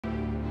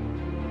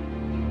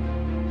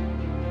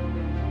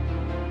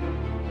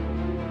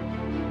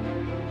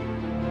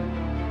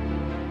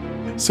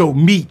So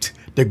meet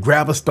the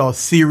Gravastar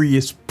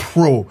Sirius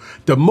Pro,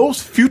 the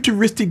most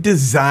futuristic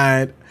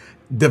design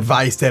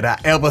device that I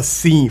ever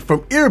seen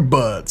from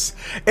Earbuds.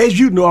 As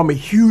you know, I'm a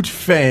huge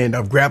fan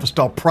of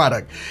Gravastar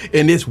product,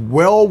 and it's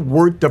well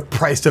worth the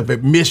price of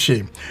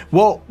admission.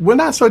 Well, when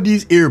I saw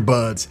these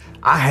earbuds,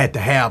 I had to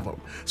have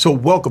them. So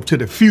welcome to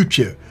the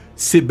future.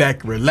 Sit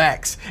back,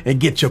 relax, and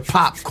get your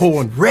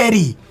popcorn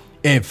ready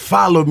and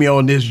follow me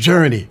on this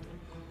journey.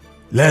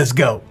 Let's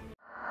go.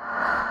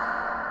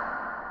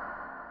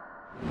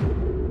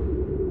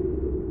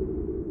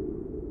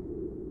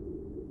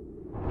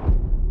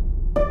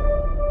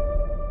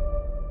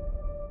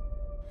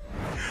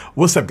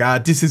 What's up,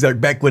 guys? This is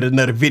Eric back with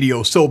another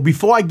video. So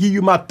before I give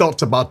you my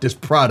thoughts about this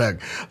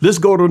product, let's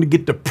go on and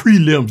get the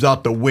prelims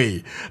out the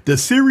way. The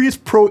Sirius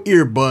Pro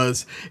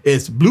earbuds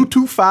is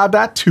Bluetooth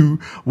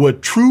 5.2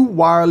 with true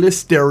wireless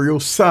stereo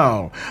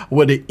sound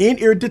with an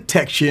in-ear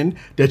detection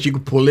that you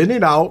can pull in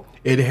and out.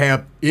 It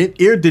have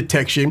in-ear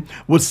detection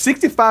with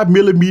 65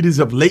 millimeters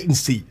of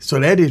latency, so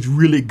that is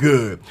really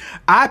good.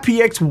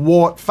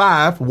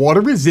 IPX5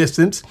 water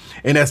resistance,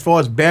 and as far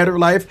as battery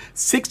life,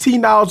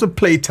 16 hours of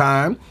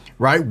playtime,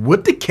 right,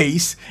 with the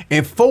case,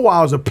 and 4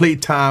 hours of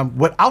playtime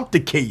without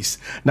the case.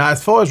 Now,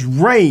 as far as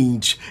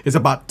range, it's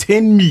about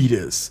 10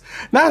 meters.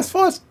 Now, as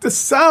far as the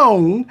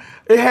sound,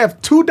 they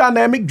have 2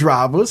 dynamic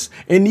drivers,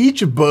 and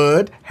each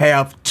bud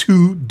have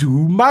 2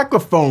 dual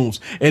microphones,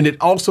 and it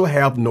also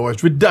have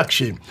noise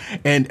reduction.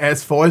 And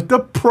as far as the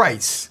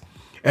price,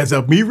 as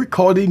of me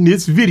recording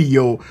this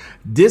video,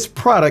 this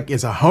product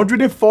is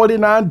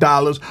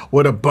 $149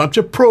 with a bunch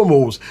of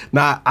promos.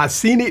 Now, I've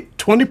seen it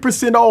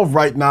 20% off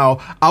right now.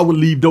 I will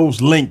leave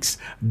those links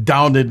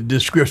down in the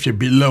description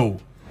below.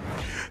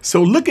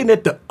 So looking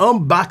at the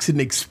unboxing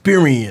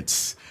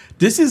experience,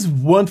 this is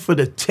one for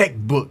the tech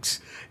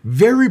books.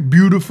 Very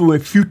beautiful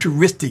and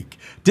futuristic.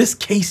 This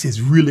case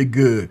is really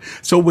good.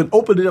 So when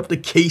opening up the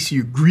case,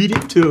 you greet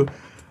it to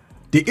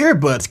the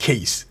earbuds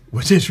case,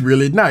 which is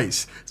really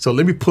nice. So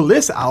let me pull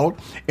this out,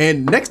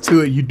 and next to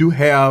it you do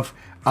have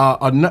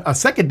a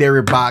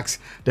secondary box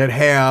that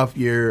have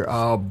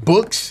your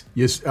books,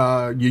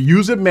 your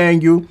user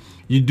manual.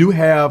 You do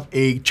have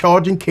a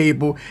charging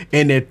cable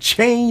and a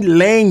chain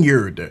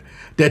lanyard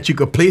that you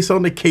could place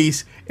on the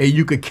case and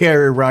you could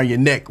carry around your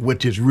neck,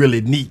 which is really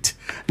neat.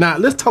 Now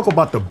let's talk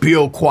about the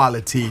build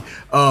quality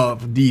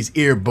of these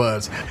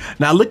earbuds.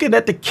 Now looking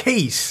at the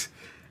case,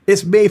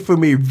 it's made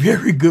from a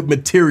very good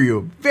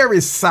material,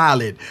 very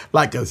solid,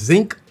 like a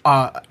zinc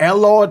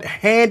alloyed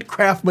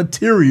handcraft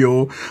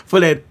material for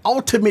that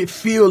ultimate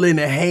feel in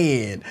the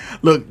hand.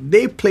 Look,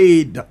 they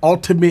played the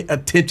ultimate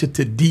attention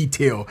to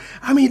detail.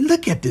 I mean,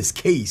 look at this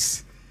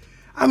case.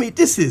 I mean,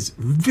 this is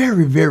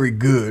very, very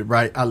good,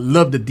 right? I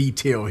love the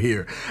detail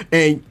here.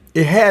 And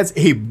it has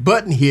a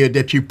button here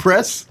that you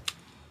press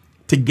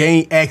to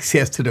gain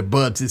access to the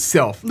buds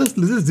itself. Let's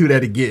do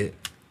that again.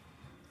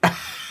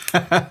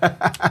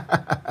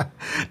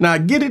 Now,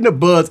 getting the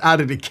buds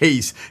out of the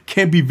case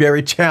can be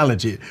very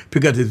challenging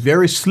because it's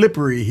very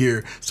slippery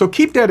here. So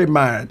keep that in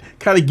mind.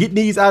 Kind of getting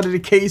these out of the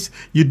case,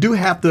 you do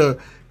have to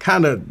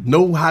kind of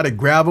know how to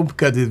grab them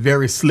because it's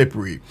very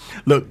slippery.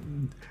 Look,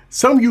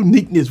 some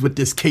uniqueness with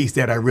this case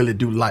that I really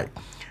do like.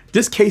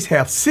 This case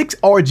has 6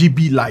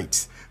 RGB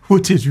lights,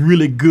 which is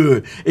really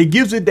good. It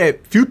gives it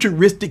that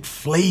futuristic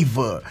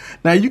flavor.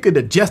 Now, you can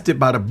adjust it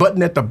by the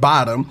button at the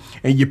bottom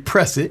and you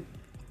press it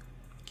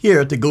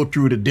here to go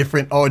through the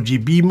different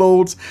RGB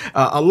modes.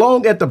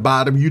 Along at the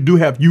bottom, you do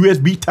have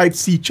USB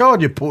Type-C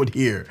charger port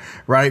here,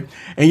 right?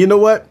 And you know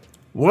what?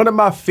 One of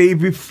my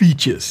favorite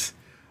features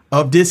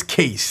of this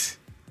case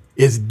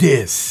is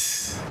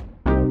this.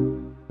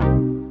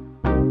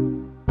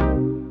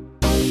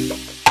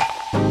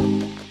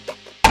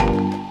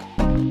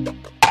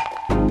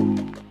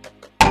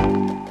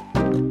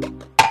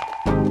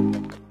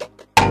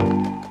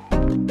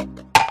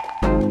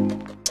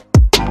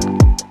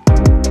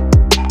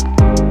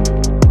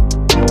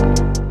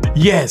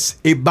 Yes,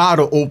 a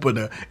bottle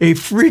opener, a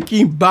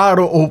freaking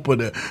bottle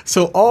opener.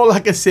 So all I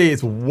can say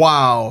is,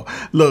 wow.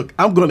 Look,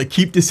 I'm going to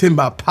keep this in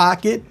my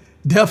pocket.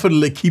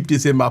 Definitely keep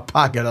this in my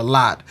pocket a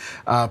lot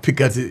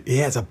because it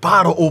has a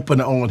bottle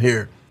opener on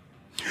here.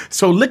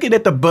 So looking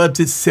at the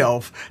buds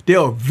itself, they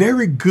are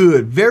very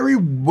good, very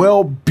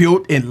well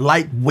built and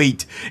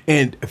lightweight,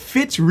 and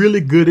fits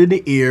really good in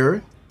the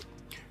ear,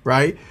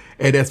 right?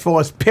 And as far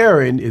as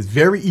pairing, it's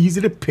very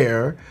easy to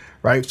pair.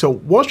 Right, so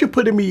once you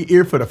put them in your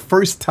ear for the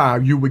first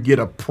time, you would get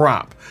a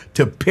prompt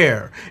to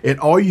pair. And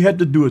all you have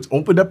to do is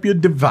open up your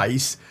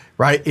device,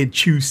 right, and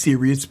choose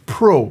Sirius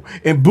Pro,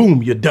 and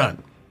boom, you're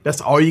done.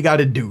 That's all you got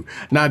to do.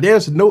 Now,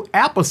 there's no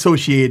app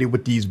associated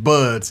with these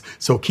buds,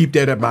 so keep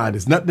that in mind.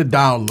 There's nothing to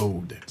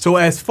download. So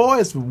as far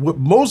as with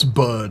most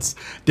buds,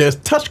 there's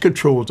touch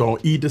controls on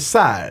either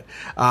side.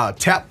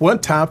 Tap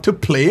one time to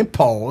play and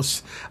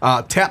pause.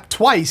 Tap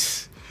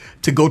twice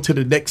to go to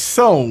the next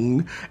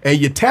song, and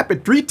you tap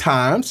it 3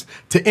 times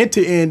to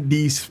enter in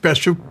these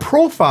special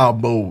profile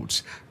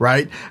modes,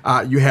 right?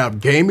 You have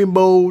gaming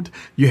mode,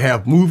 you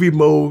have movie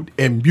mode,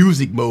 and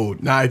music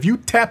mode. Now, if you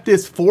tap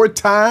this 4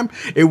 times,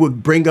 it will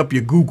bring up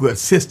your Google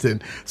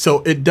Assistant.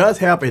 So it does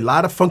have a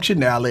lot of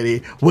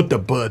functionality with the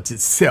Buds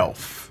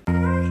itself.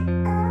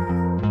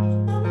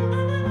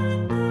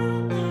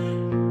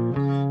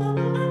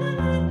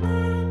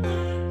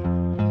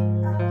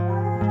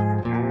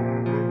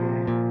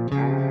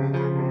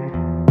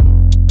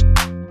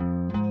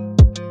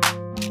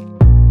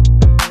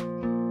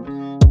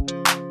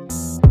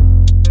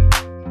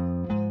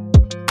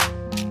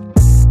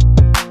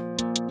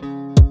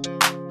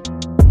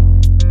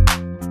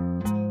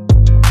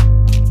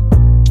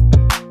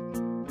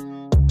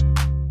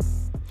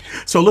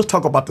 So let's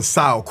talk about the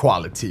sound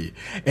quality.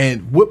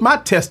 And with my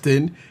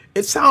testing,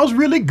 it sounds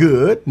really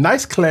good.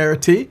 Nice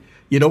clarity,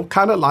 you know,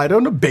 kind of light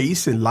on the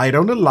bass and light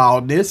on the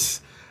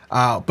loudness.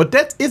 But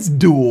it's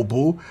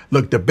doable.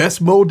 Look, the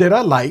best mode that I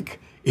like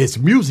is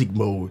music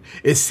mode.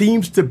 It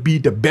seems to be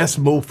the best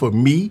mode for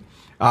me.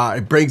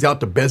 It brings out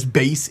the best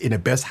bass and the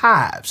best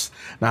highs.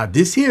 Now,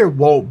 this here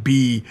won't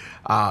be,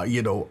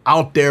 you know,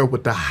 out there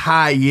with the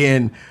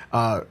high-end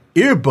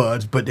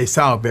earbuds, but they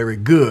sound very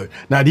good.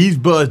 Now, these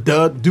buds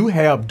do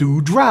have dual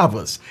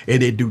drivers,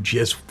 and they do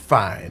just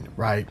fine,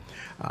 right?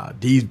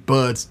 These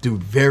buds do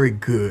very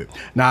good.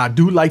 Now, I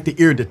do like the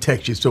ear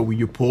detection, so when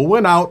you pull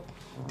one out,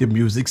 the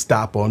music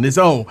stop on its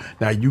own.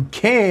 Now, you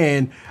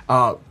can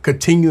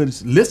continue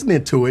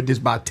listening to it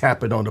just by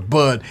tapping on the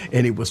bud,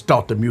 and it will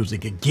start the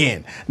music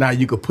again. Now,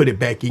 you can put it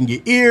back in your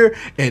ear,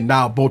 and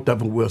now both of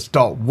them will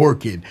start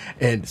working.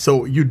 And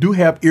so you do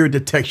have ear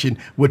detection,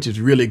 which is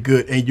really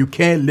good, and you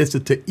can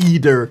listen to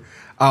either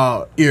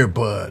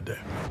earbud.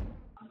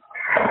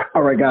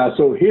 All right, guys,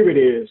 so here it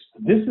is.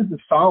 This is the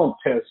sound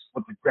test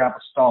with the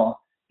Gravastar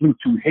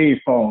Bluetooth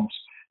headphones.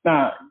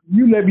 Now,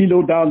 you let me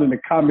know down in the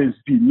comments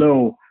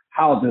below,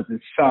 how does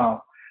it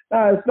sound?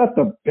 Now, it's not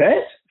the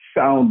best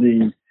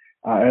sounding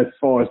as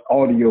far as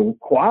audio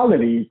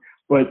quality,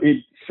 but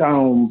it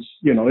sounds,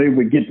 you know, it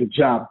would get the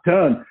job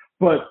done.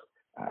 But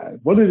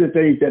one of the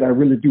things that I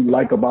really do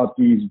like about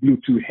these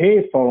Bluetooth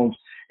headphones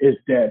is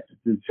that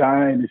the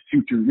design is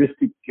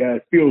futuristic,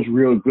 feels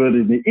real good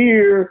in the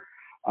ear.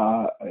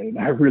 And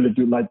I really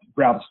do like the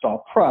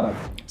Gravastar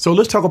product. So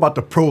let's talk about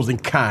the pros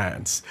and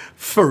cons.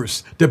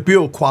 First, the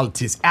build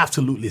quality is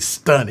absolutely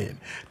stunning.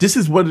 This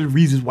is one of the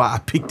reasons why I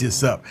picked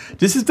this up.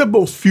 This is the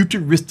most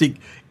futuristic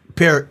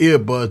pair of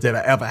earbuds that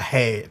I ever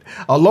had,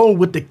 along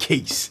with the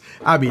case.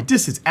 I mean,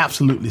 this is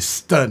absolutely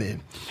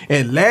stunning.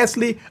 And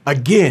lastly,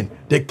 again,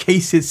 the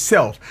case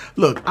itself.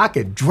 Look, I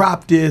can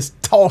drop this,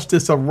 toss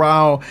this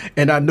around,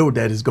 and I know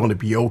that it's going to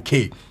be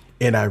okay.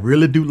 And I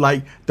really do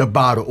like the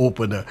bottle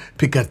opener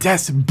because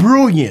that's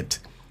brilliant.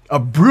 A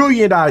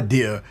brilliant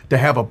idea to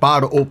have a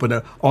bottle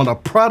opener on a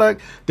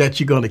product that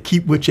you're going to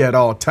keep with you at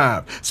all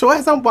times. So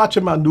as I'm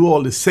watching my New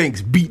Orleans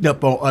Saints beating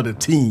up on other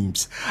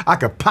teams, I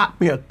could pop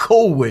me a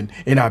cold one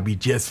and I'll be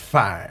just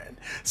fine.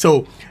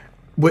 So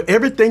with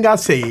everything I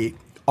said,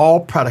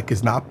 all product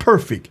is not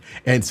perfect.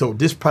 And so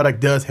this product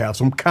does have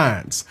some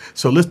cons.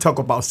 So let's talk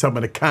about some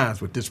of the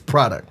cons with this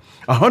product.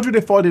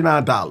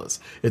 $149.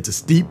 It's a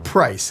steep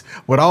price.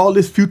 With all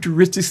this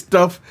futuristic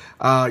stuff,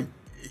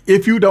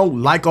 if you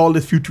don't like all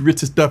this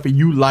futuristic stuff and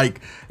you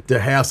like to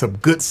have some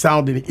good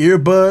sounding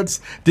earbuds,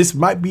 this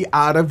might be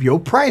out of your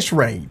price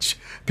range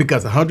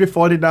because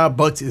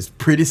 $149 is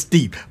pretty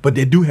steep, but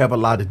they do have a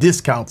lot of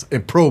discounts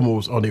and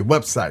promos on their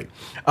website.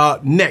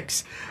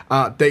 Next,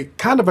 they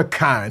kind of a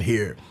con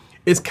here.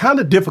 It's kind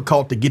of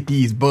difficult to get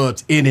these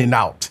buds in and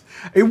out.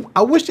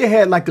 I wish they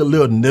had like a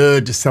little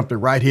nudge or something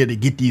right here to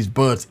get these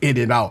buds in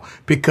and out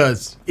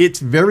because it's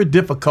very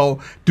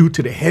difficult due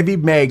to the heavy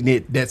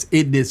magnet that's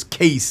in this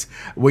case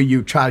where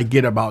you try to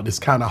get them out. It's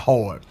kind of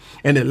hard.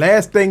 And the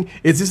last thing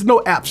is there's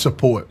no app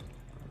support.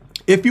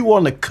 If you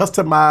want to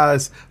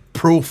customize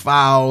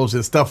profiles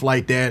and stuff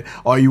like that,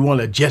 or you want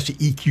to adjust your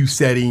EQ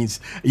settings,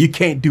 you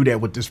can't do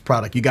that with this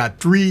product. You got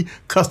 3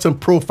 custom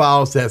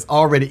profiles that's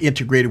already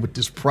integrated with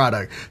this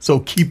product. So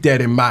keep that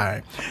in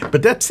mind.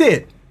 But that's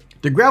it.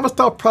 The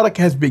Gravastar product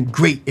has been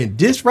great, and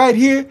this right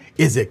here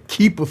is a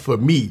keeper for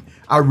me.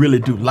 I really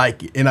do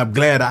like it, and I'm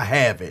glad I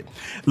have it.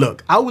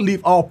 Look, I will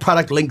leave all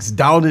product links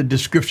down in the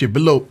description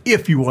below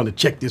if you want to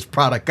check this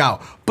product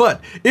out. But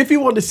if you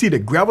want to see the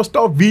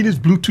Gravastar Venus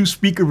Bluetooth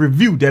speaker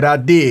review that I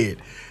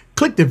did,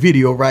 click the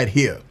video right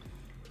here.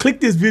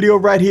 Click this video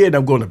right here, and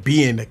I'm going to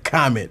be in the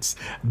comments.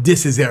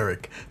 This is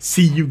Eric.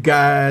 See you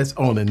guys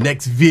on the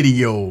next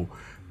video.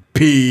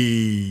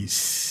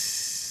 Peace.